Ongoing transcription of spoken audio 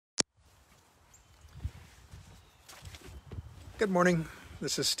Good morning.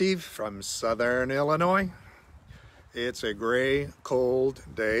 This is Steve from Southern Illinois. It's a gray, cold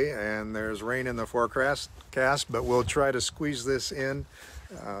day and there's rain in the forecast, but we'll try to squeeze this in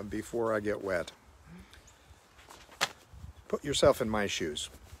before I get wet. Put yourself in my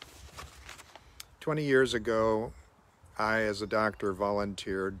shoes. 20 years ago, I, as a doctor,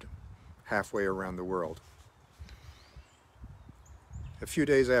 volunteered halfway around the world. A few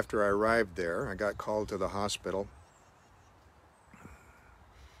days after I arrived there, I got called to the hospital.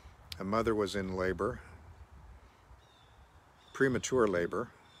 A mother was in labor, premature labor,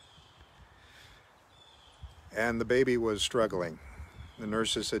 and the baby was struggling. The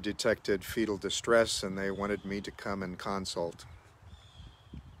nurses had detected fetal distress and they wanted me to come and consult.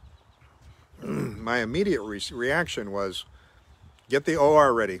 My immediate reaction was, get the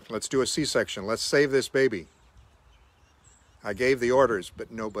OR ready, let's do a C-section, let's save this baby. I gave the orders,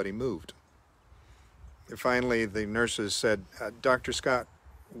 but nobody moved. Finally, the nurses said, Dr. Scott,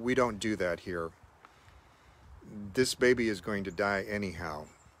 we don't do that here. This baby is going to die anyhow.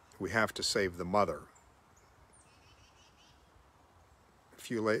 We have to save the mother. A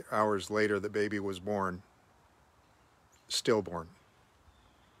few hours later, the baby was born, stillborn,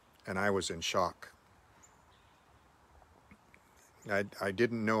 and I was in shock. I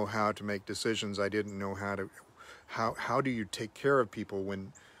didn't know how to make decisions. I didn't know how do you take care of people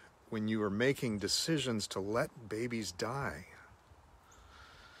when you are making decisions to let babies die?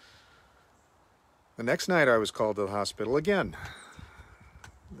 The next night I was called to the hospital again.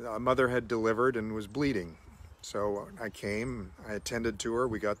 A mother had delivered and was bleeding. So I came, I attended to her,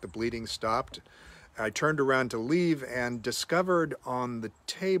 we got the bleeding stopped. I turned around to leave and discovered on the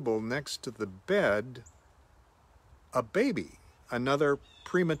table next to the bed a baby, another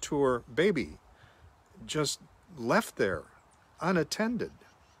premature baby, just left there, unattended.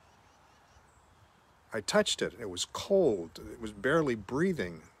 I touched it, it was cold, it was barely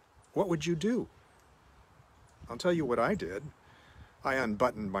breathing. What would you do? I'll tell you what I did. I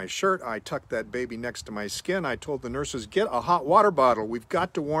unbuttoned my shirt, I tucked that baby next to my skin, I told the nurses, get a hot water bottle, we've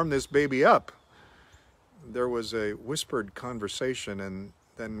got to warm this baby up. There was a whispered conversation and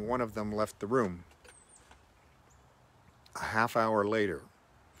then one of them left the room. A half hour later,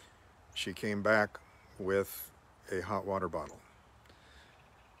 she came back with a hot water bottle.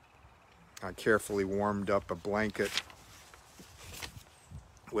 I carefully warmed up a blanket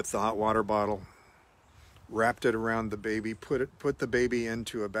with the hot water bottle, wrapped it around the baby, put the baby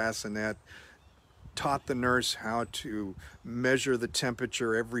into a bassinet, taught the nurse how to measure the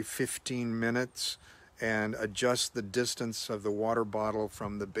temperature every 15 minutes and adjust the distance of the water bottle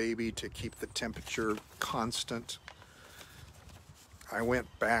from the baby to keep the temperature constant. I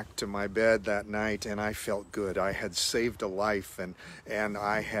went back to my bed that night and I felt good. I had saved a life and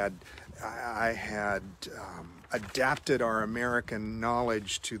I had adapted our American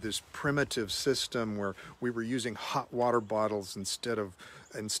knowledge to this primitive system where we were using hot water bottles instead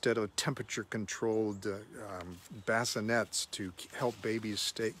of temperature-controlled bassinets to help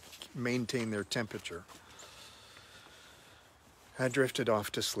babies maintain their temperature. I drifted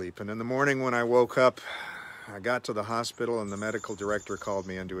off to sleep, and in the morning when I woke up, I got to the hospital and the medical director called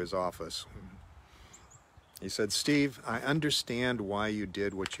me into his office. He said, Steve, I understand why you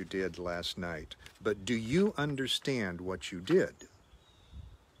did what you did last night, but do you understand what you did?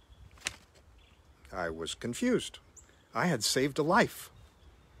 I was confused. I had saved a life.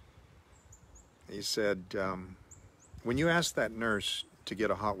 He said, when you asked that nurse to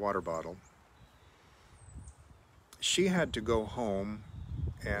get a hot water bottle, she had to go home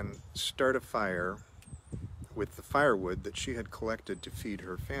and start a fire with the firewood that she had collected to feed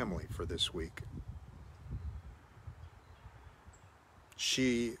her family for this week.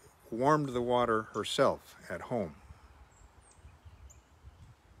 She warmed the water herself at home.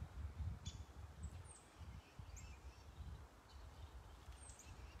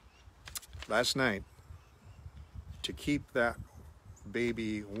 Last night, to keep that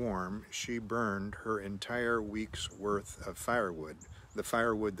baby warm, she burned her entire week's worth of firewood, the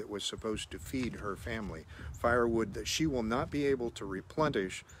firewood that was supposed to feed her family, firewood that she will not be able to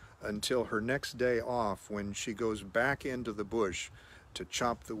replenish until her next day off when she goes back into the bush to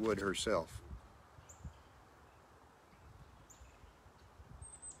chop the wood herself.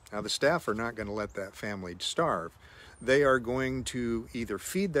 Now the staff are not going to let that family starve. They are going to either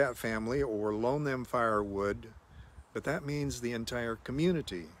feed that family or loan them firewood, but that means the entire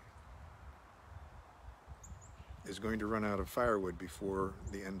community is going to run out of firewood before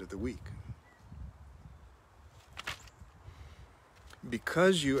the end of the week.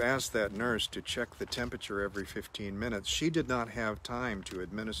 Because you asked that nurse to check the temperature every 15 minutes, she did not have time to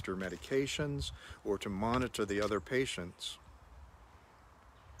administer medications or to monitor the other patients.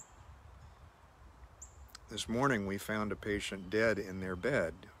 This morning we found a patient dead in their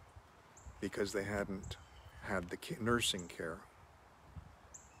bed because they hadn't had the nursing care.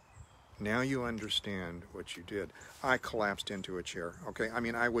 Now you understand what you did. I collapsed into a chair. Okay, I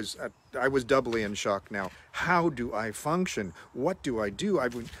mean, I was doubly in shock now. How do I function? What do I do? I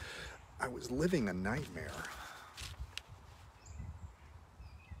was living a nightmare.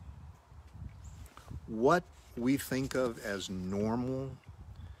 What we think of as normal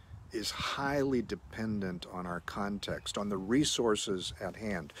is highly dependent on our context, on the resources at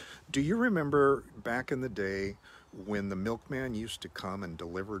hand. Do you remember back in the day when the milkman used to come and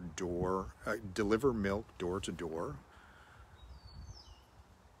deliver milk door to door?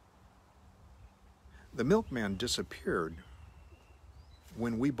 The milkman disappeared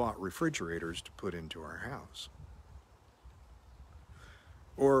when we bought refrigerators to put into our house.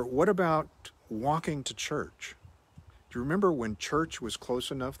 Or what about walking to church? Do you remember when church was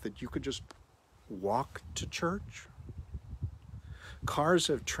close enough that you could just walk to church? Cars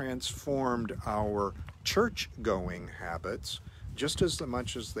have transformed our church-going habits just as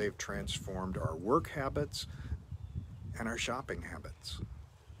much as they've transformed our work habits and our shopping habits.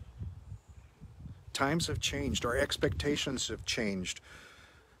 Times have changed. Our expectations have changed.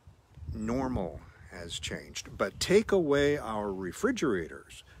 Normal has changed. But take away our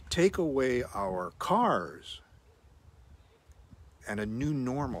refrigerators, take away our cars, and a new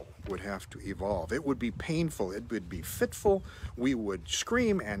normal would have to evolve. It would be painful, it would be fitful, we would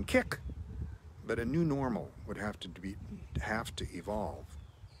scream and kick, but a new normal would have to evolve.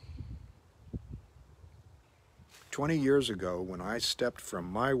 20 years ago, when I stepped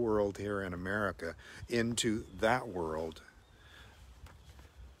from my world here in America into that world,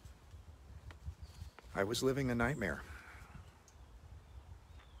 I was living a nightmare.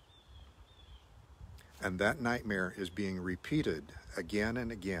 And that nightmare is being repeated again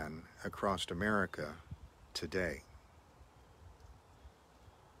and again across America today.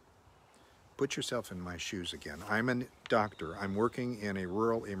 Put yourself in my shoes again. I'm a doctor. I'm working in a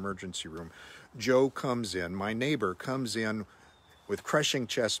rural emergency room. Joe comes in, my neighbor comes in with crushing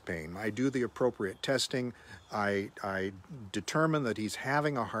chest pain. I do the appropriate testing. I determine that he's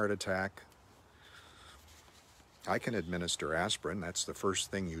having a heart attack. I can administer aspirin. That's the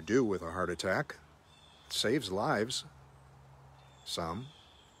first thing you do with a heart attack. Saves lives, some.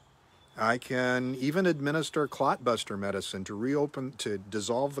 I can even administer clot buster medicine to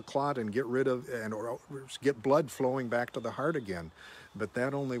dissolve the clot and get rid of or get blood flowing back to the heart again. But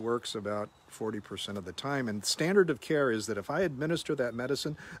that only works about 40% of the time. And standard of care is that if I administer that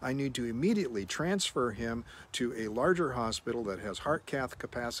medicine, I need to immediately transfer him to a larger hospital that has heart cath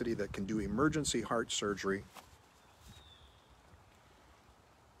capacity that can do emergency heart surgery.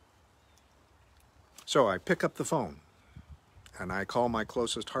 So I pick up the phone and I call my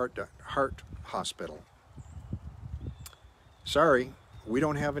closest heart hospital. Sorry, we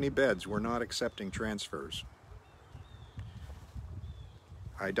don't have any beds. We're not accepting transfers.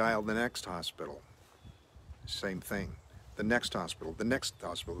 I dial the next hospital. Same thing. The next hospital, the next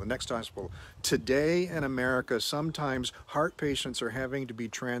hospital, the next hospital. Today in America, sometimes heart patients are having to be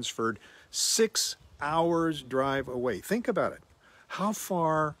transferred 6 hours drive away. Think about it. How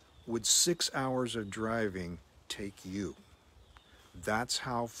far would 6 hours of driving take you? That's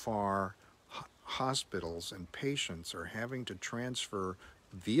how far hospitals and patients are having to transfer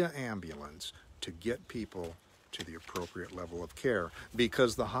via ambulance to get people to the appropriate level of care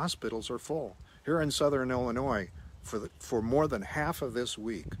because the hospitals are full. Here in Southern Illinois, for more than half of this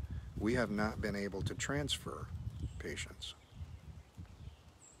week, we have not been able to transfer patients.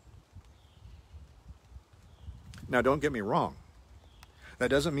 Now, don't get me wrong. That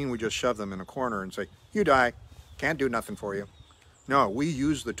doesn't mean we just shove them in a corner and say, you die, can't do nothing for you. No, we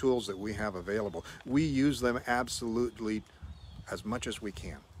use the tools that we have available. We use them absolutely as much as we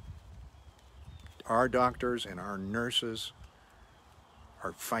can. Our doctors and our nurses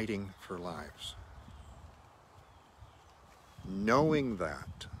are fighting for lives. Knowing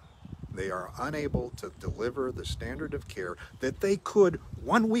that they are unable to deliver the standard of care that they could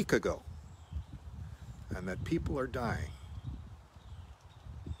 1 week ago, and that people are dying.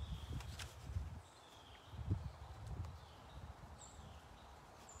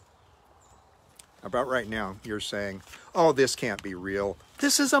 About right now, you're saying, oh, this can't be real.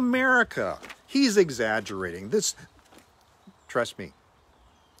 This is America. He's exaggerating. Trust me,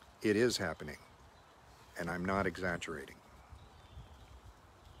 it is happening, and I'm not exaggerating.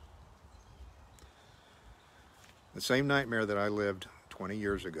 The same nightmare that I lived 20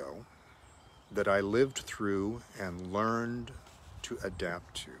 years ago, that I lived through and learned to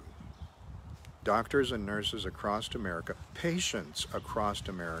adapt to, Doctors and nurses across America, patients across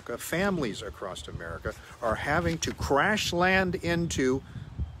America, families across America are having to crash land into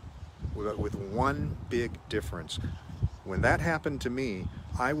with one big difference. When that happened to me,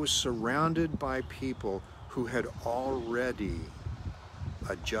 I was surrounded by people who had already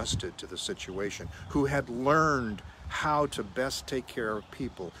adjusted to the situation, who had learned how to best take care of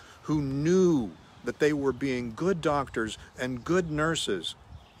people, who knew that they were being good doctors and good nurses,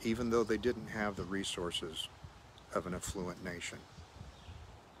 even though they didn't have the resources of an affluent nation.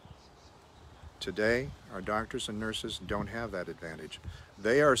 Today, our doctors and nurses don't have that advantage.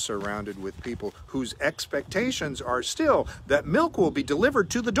 They are surrounded with people whose expectations are still that milk will be delivered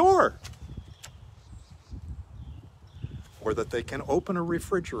to the door, or that they can open a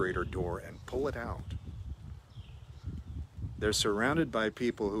refrigerator door and pull it out. They're surrounded by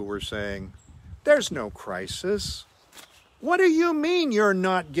people who were saying, "There's no crisis. What do you mean you're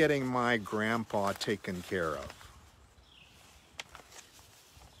not getting my grandpa taken care of?"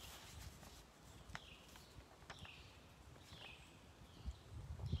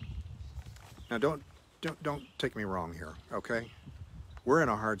 Now don't take me wrong here, okay? We're in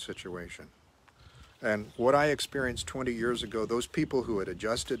a hard situation. And what I experienced 20 years ago, those people who had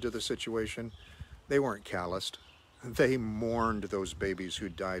adjusted to the situation, they weren't calloused. They mourned those babies who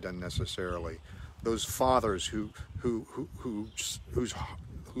died unnecessarily. Those fathers who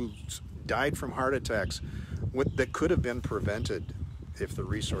died from heart attacks that could have been prevented if the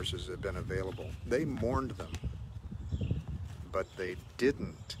resources had been available. They mourned them, but they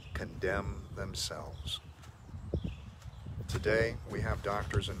didn't condemn themselves. Today, we have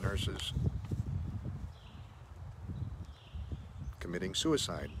doctors and nurses committing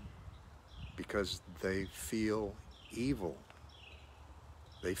suicide because they feel evil.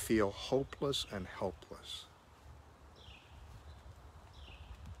 They feel hopeless and helpless.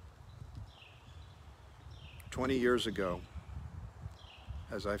 "20 years ago,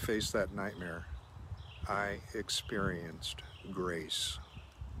 as I faced that nightmare, I experienced grace.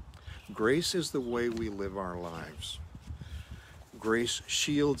 Grace is the way we live our lives. Grace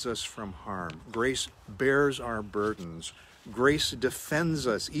shields us from harm. Grace bears our burdens. Grace defends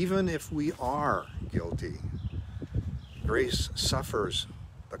us even if we are guilty. Grace suffers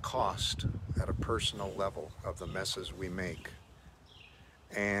the cost at a personal level of the messes we make.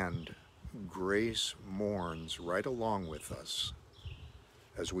 And grace mourns right along with us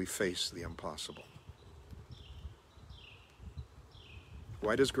as we face the impossible."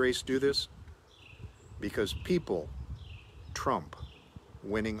 Why does grace do this? Because people trump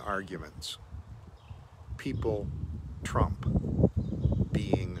winning arguments. People trump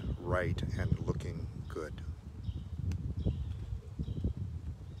being right and looking good.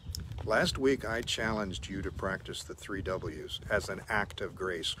 Last week, I challenged you to practice the 3 W's as an act of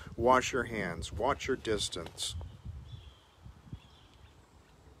grace. Wash your hands, watch your distance.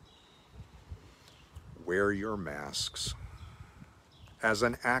 Wear your masks. As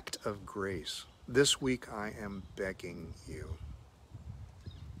an act of grace, this week I am begging you.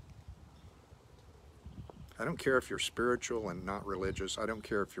 I don't care if you're spiritual and not religious. I don't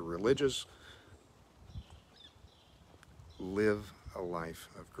care if you're religious. Live a life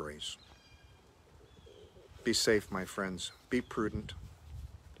of grace. Be safe, my friends. Be prudent.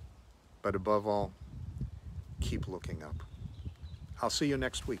 But above all, keep looking up. I'll see you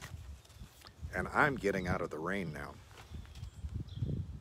next week. And I'm getting out of the rain now.